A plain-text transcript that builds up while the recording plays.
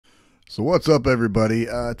So what's up, everybody?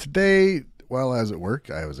 Today, while I was at work,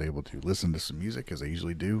 I was able to listen to some music, as I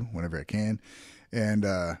usually do whenever I can. And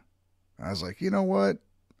I was like, you know what?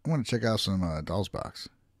 I want to check out some BOXX.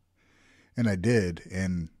 And I did,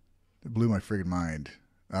 and it blew my friggin' mind.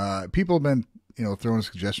 People have been, throwing a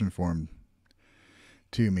suggestion form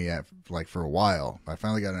to me for a while. I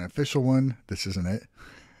finally got an official one. This isn't it.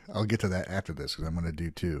 I'll get to that after this because I'm going to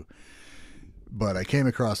do two. But I came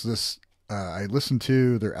across this. I listened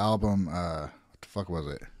to their album. What the fuck was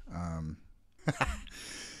it?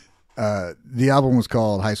 The album was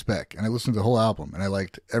called High Spec, and I listened to the whole album, and I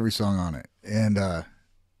liked every song on it. And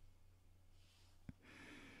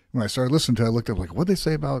when I started listening to it, I looked up what they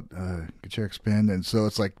say about Guitar Spin, and so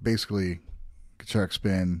it's basically Guitar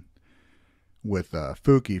Spin with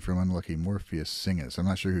Fouki from Unlucky Morpheus singing it. So I'm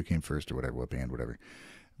not sure who came first or whatever, what band, whatever.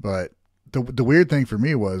 But the weird thing for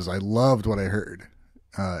me was I loved what I heard.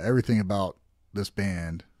 Everything about this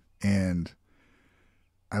band, and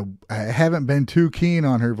I haven't been too keen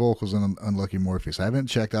on her vocals in Unlucky Morpheus. I haven't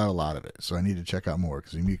checked out a lot of it, so I need to check out more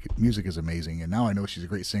because the music is amazing. And now I know she's a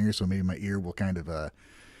great singer, so maybe my ear will kind of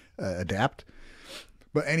adapt.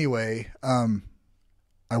 But anyway,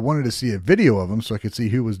 I wanted to see a video of them so I could see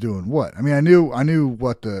who was doing what. I mean, I knew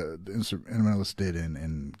what the instrumentalist did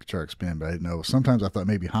in Guitar Spin, but I didn't know. Sometimes I thought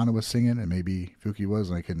maybe Hana was singing and maybe Fouki was,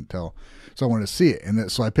 and I couldn't tell. So I wanted to see it, and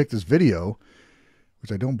so I picked this video,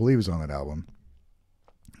 which I don't believe is on that album.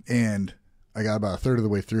 And I got about a third of the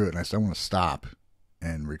way through it, and I said I want to stop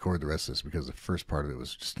and record the rest of this because the first part of it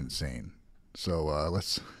was just insane. So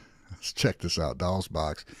let's check this out.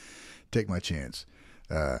 BOXX, Take My Chance,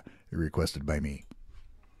 requested by me.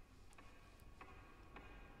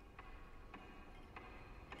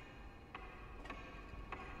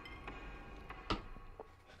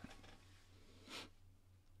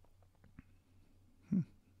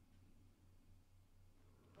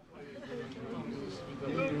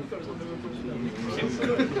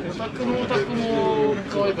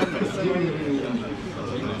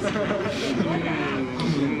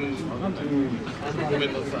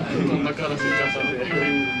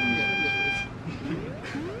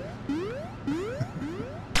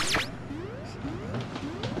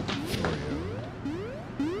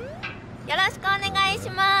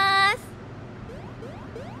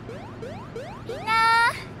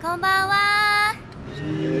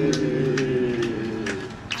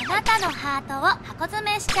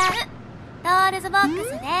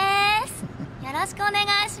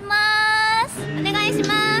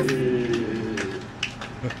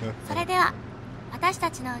それでは私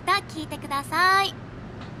たちの歌聴いてください。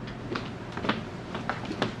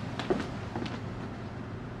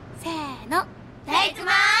せーの Take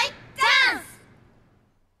my chance!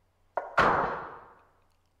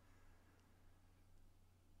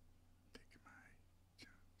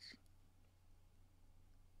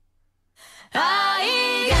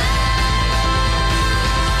 愛が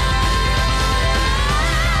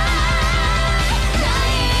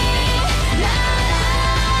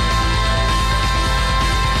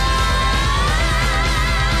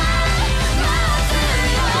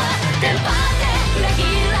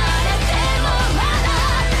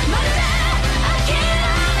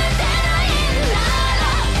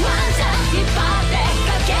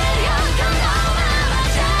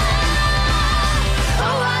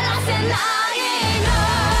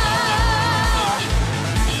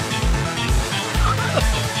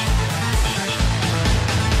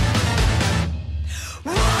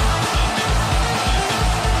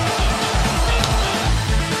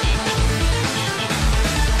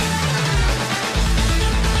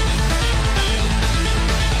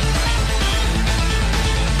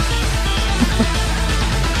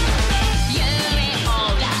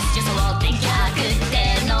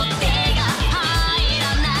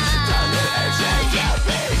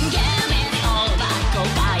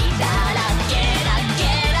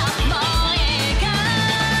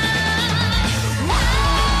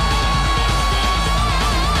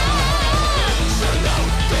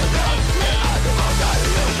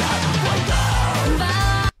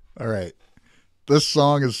This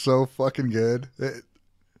song is so fucking good.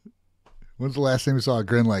 When's the last time you saw a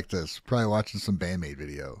grin like this? Probably watching some Bandmate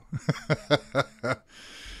video.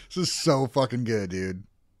 This is so fucking good, dude.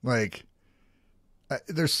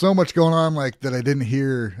 There's so much going on that I didn't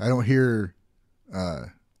hear. I don't hear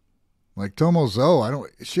Tomo Zo.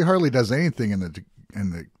 She hardly does anything in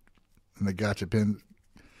the Gotcha Pin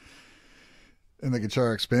in the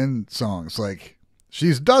Guitar Spin songs.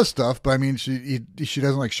 She does stuff, but I mean she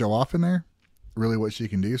doesn't show off in there really what she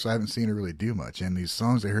can do, so I haven't seen her really do much. And these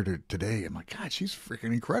songs I heard her today, I'm like, God, she's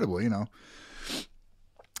freaking incredible,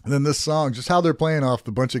 And then this song, just how they're playing off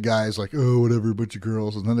the bunch of guys, like, oh, whatever, a bunch of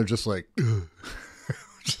girls. And then they're just like, ugh.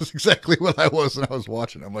 Which is exactly what I was when I was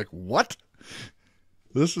watching. I'm like, what?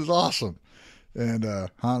 This is awesome. And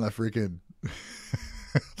Hana freaking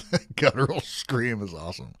guttural scream is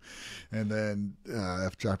awesome. And then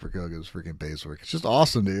F Chopper Koga's freaking bass work. It's just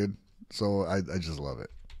awesome, dude. So I just love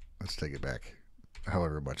it. Let's take it back.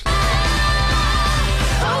 However much.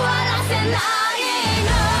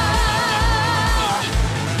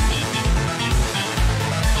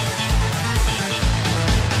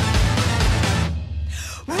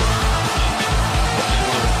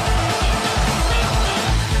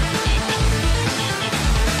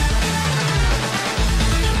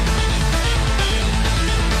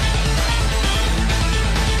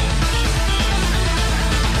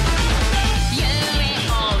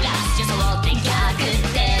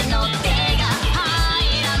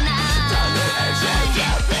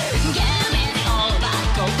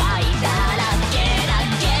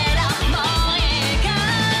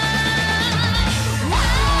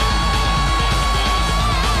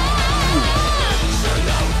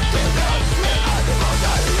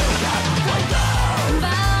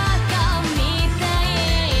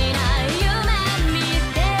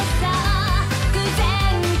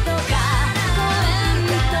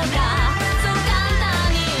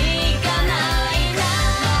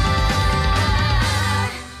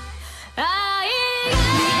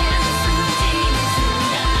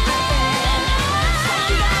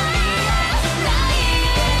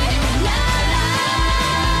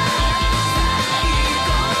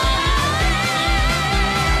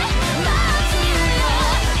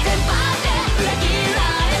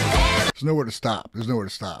 There's nowhere to stop. There's nowhere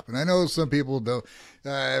to stop. And I know some people don't.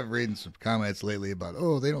 I've read some comments lately about,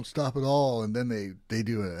 oh, they don't stop at all, and then they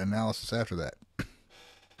do an analysis after that.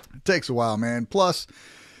 It takes a while, man. Plus,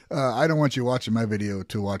 I don't want you watching my video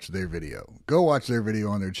to watch their video. Go watch their video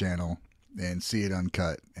on their channel and see it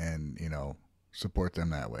uncut and, support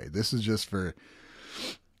them that way. This is just for,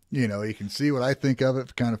 you can see what I think of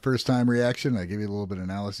it, kind of first time reaction. I give you a little bit of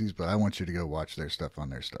analyses, but I want you to go watch their stuff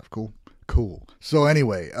on their stuff. Cool? Cool. So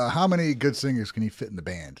anyway, how many good singers can he fit in the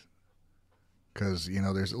band? Because,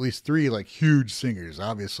 there's at least 3 like huge singers.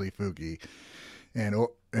 Obviously, Fuki and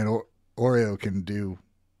Oreo can do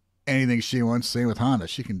anything she wants. Same with Honda.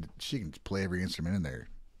 She can play every instrument in there.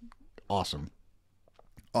 Awesomely.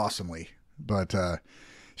 But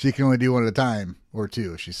she can only do one at a time or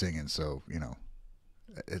 2 if she's singing. So,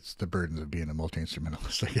 it's the burdens of being a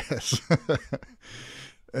multi-instrumentalist, I guess.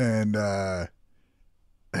 And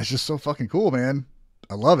it's just so fucking cool, man.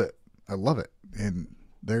 I love it. And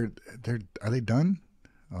are they done?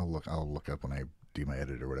 I'll look up when I do my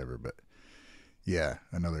edit or whatever. But yeah,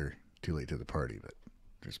 another too late to the party. But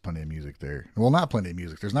there's plenty of music there. Well, not plenty of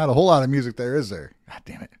music. There's not a whole lot of music there, is there? God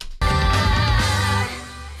damn it.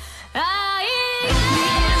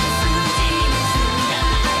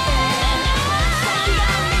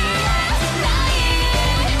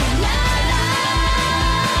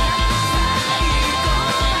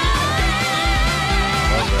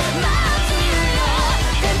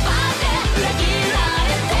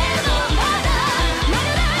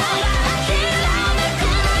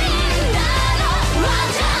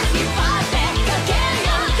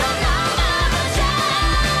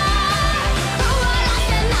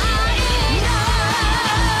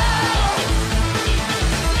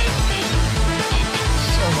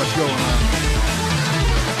 Going on.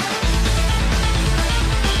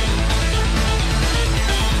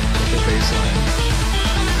 The bass line.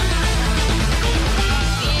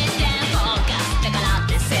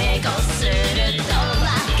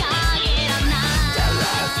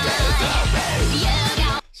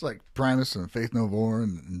 It's like Primus and Faith No More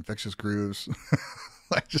and Infectious Grooves.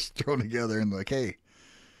 Like just thrown together and like, hey,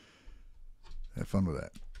 have fun with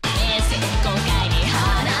that.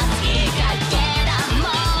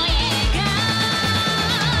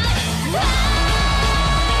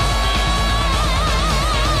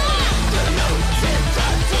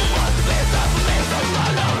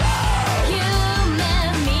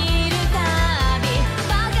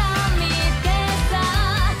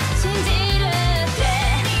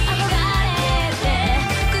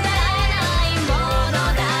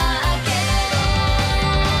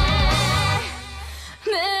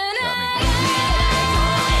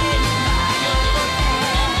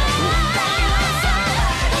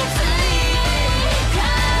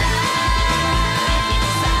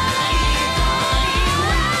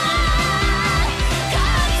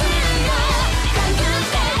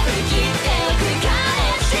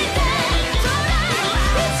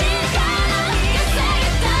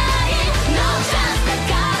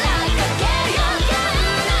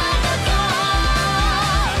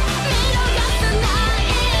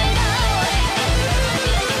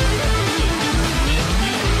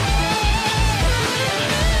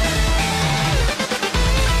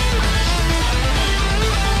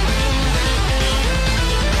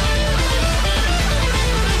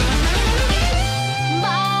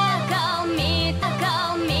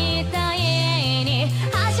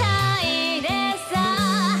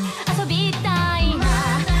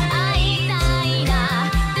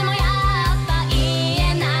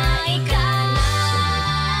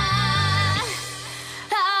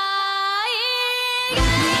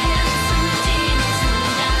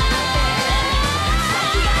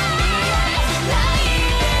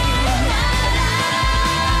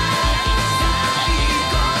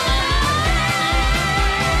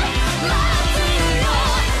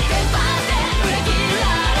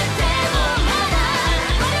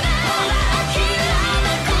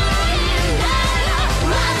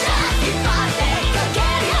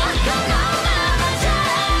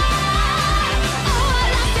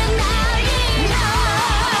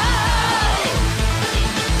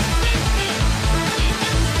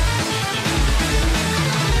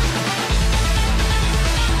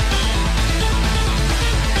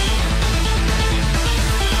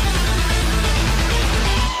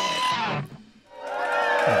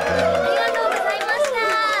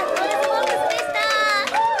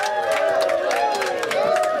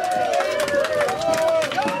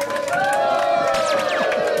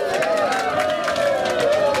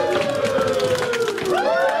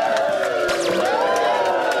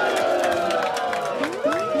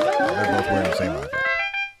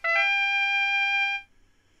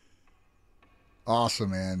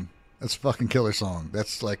 Awesome, man. That's a fucking killer song.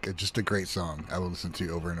 That's like just a great song. I will listen to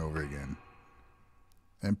over and over again.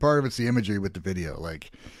 And part of it's the imagery with the video,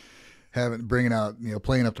 like bringing out,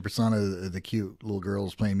 playing up the persona of the cute little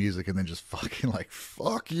girls playing music, and then just fucking like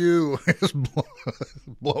fuck you, just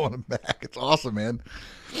blowing them back. It's awesome, man.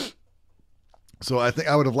 So I think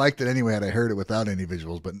I would have liked it anyway had I heard it without any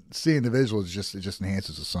visuals, but seeing the visuals it just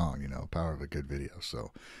enhances the song, power of a good video.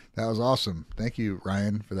 So that was awesome. Thank you,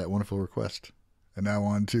 Ryan, for that wonderful request. And now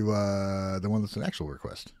on to the one that's an actual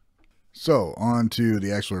request. So on to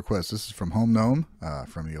the actual request. This is from Home Gnome,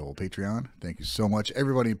 from the old Patreon. Thank you so much,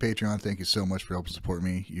 everybody in Patreon. Thank you so much for helping support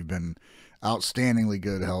me. You've been outstandingly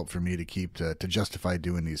good help for me to keep to justify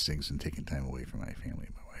doing these things and taking time away from my family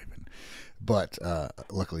and my wife. But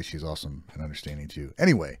luckily, she's awesome and understanding too.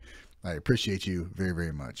 Anyway, I appreciate you very,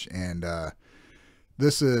 very much. And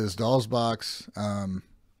this is Doll's Box. The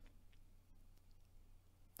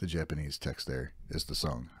Japanese text there is the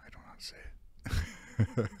song. I don't know how to say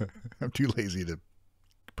it. I'm too lazy to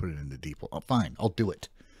put it into deep. Oh, fine, I'll do it.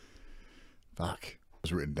 Fuck. It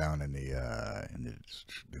was written down in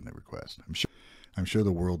the request. I'm sure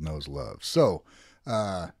the world knows love. So,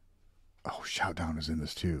 Shoutdown is in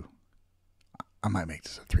this too. I might make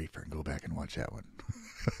this a 3-fer and go back and watch that one.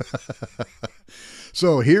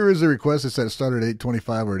 So here is the request. It said it started at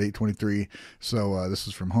 8:25 or at 8:23. So this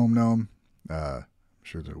is from Home Gnome. I'm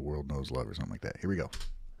sure the world knows love or something like that. Here we go.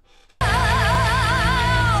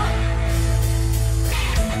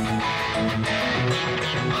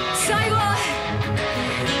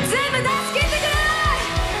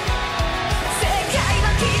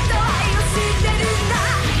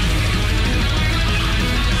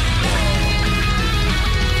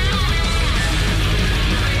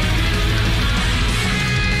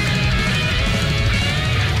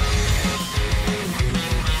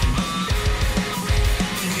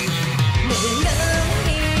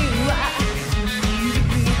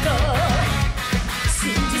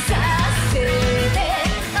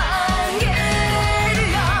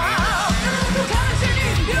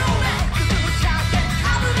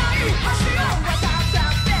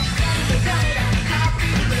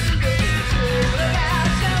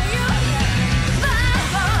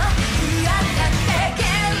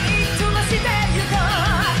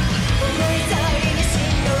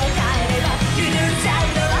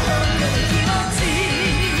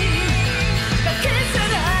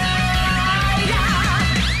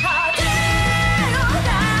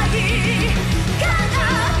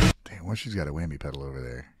 'Cause she's got a whammy pedal over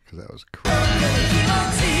there, because that was crazy. I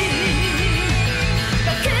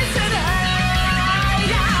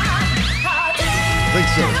think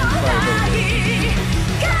so.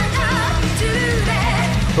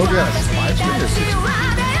 Oh, yeah, it's 5 string or 6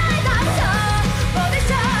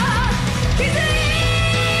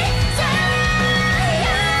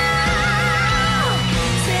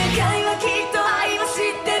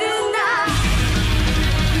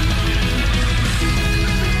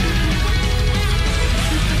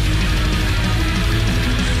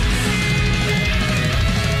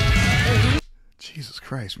 Jesus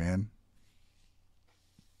Christ, man.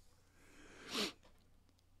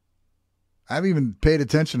 I haven't even paid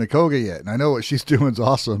attention to Koga yet, and I know what she's doing is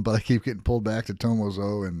awesome, but I keep getting pulled back to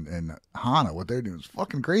Tomozo and Hana. What they're doing is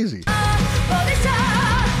fucking crazy.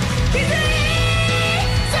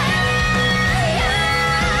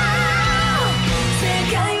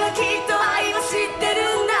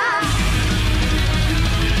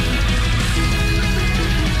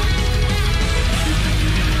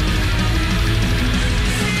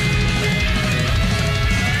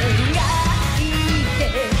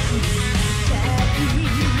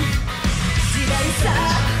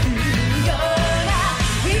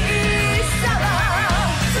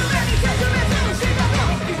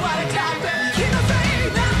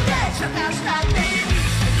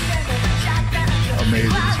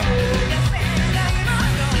 Amazing song.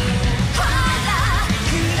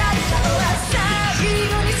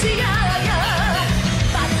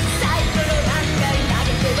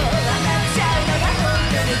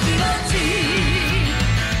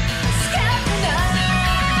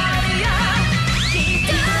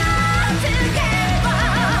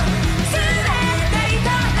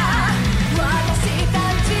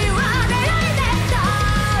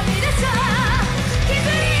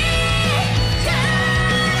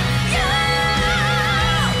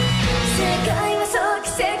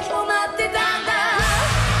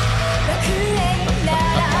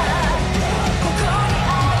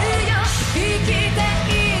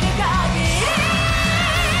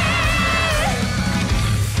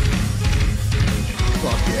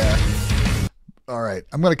 All right,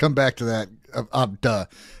 I'm going to come back to that. Duh.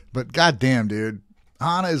 But goddamn, dude,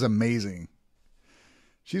 Hana is amazing.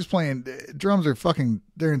 She's playing drums are fucking,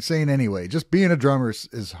 they're insane anyway. Just being a drummer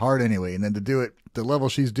is hard anyway. And then to do it the level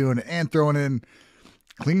she's doing and throwing in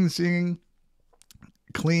clean singing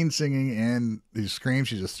and these screams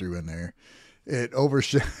she just threw in there, it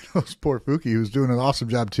overshadows poor Fuki, who's doing an awesome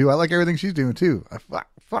job too. I like everything she's doing too.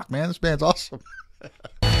 Fuck, man, this band's awesome. Let's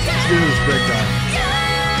do this breakdown.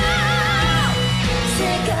 世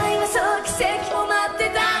界はそう奇跡を待って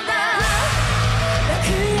たんだ楽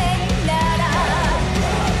園なら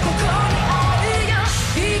ここにあるよ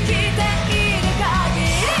生きている限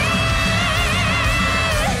り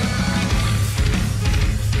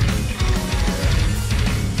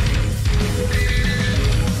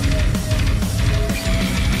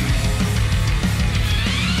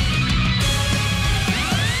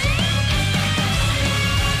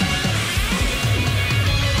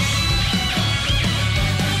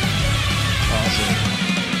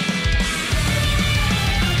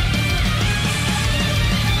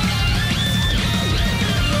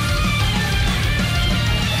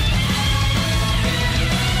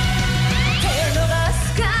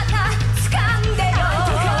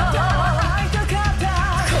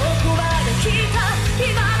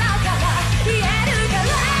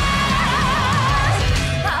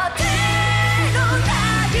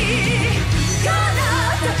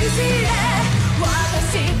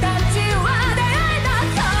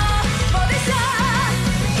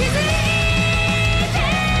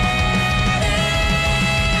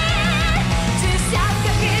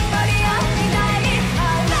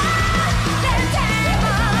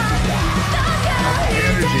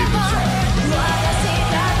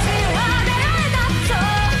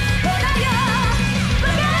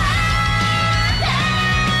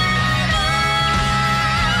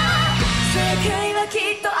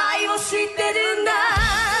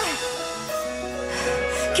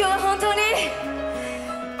今日は本当に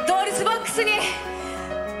同率ボックスに会いに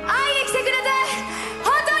来てくれて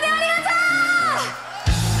本当にありがとう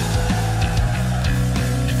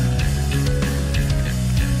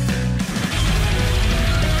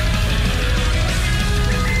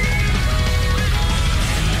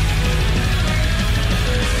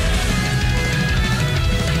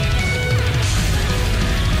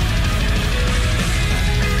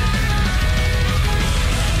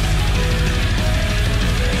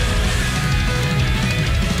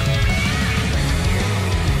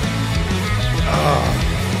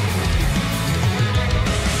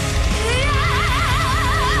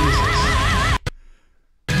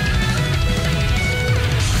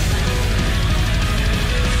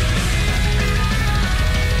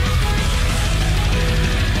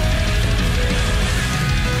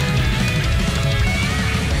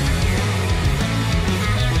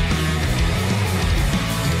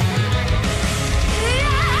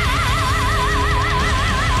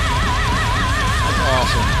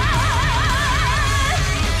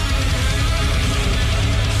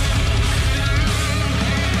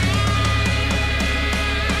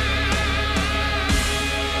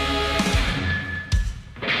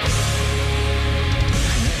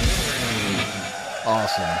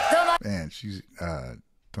Awesome. Man, she's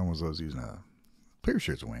Tomozo's using a pretty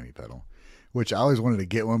sure it's a whammy pedal. Which I always wanted to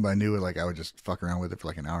get one, but I knew it, like I would just fuck around with it for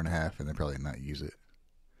like an hour and a half and then probably not use it.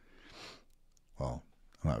 Well,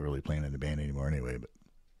 I'm not really playing in the band anymore anyway, but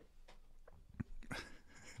I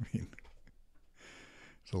mean,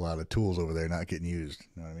 there's a lot of tools over there not getting used.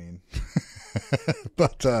 You know what I mean?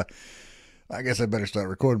 But I guess I better start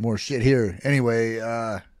recording more shit here. Anyway,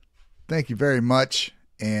 thank you very much.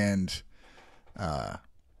 And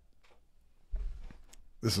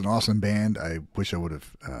this is an awesome band. I wish I would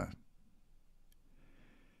have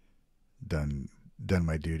done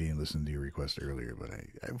my duty and listened to your request earlier, but I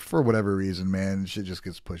for whatever reason, man, shit just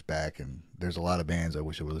gets pushed back, and there's a lot of bands I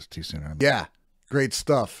wish I would listen to sooner. Yeah, great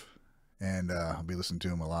stuff, and I'll be listening to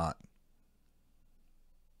them a lot.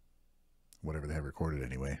 Whatever they have recorded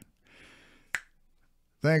anyway.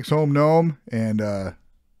 Thanks, Home Gnome, and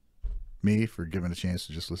me for giving a chance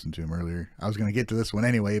to just listen to him earlier. I was going to get to this one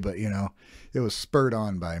anyway, but you know, it was spurred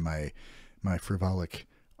on by my frivolic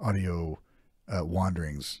audio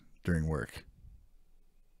wanderings during work.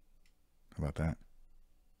 How about that?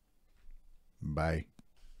 Bye.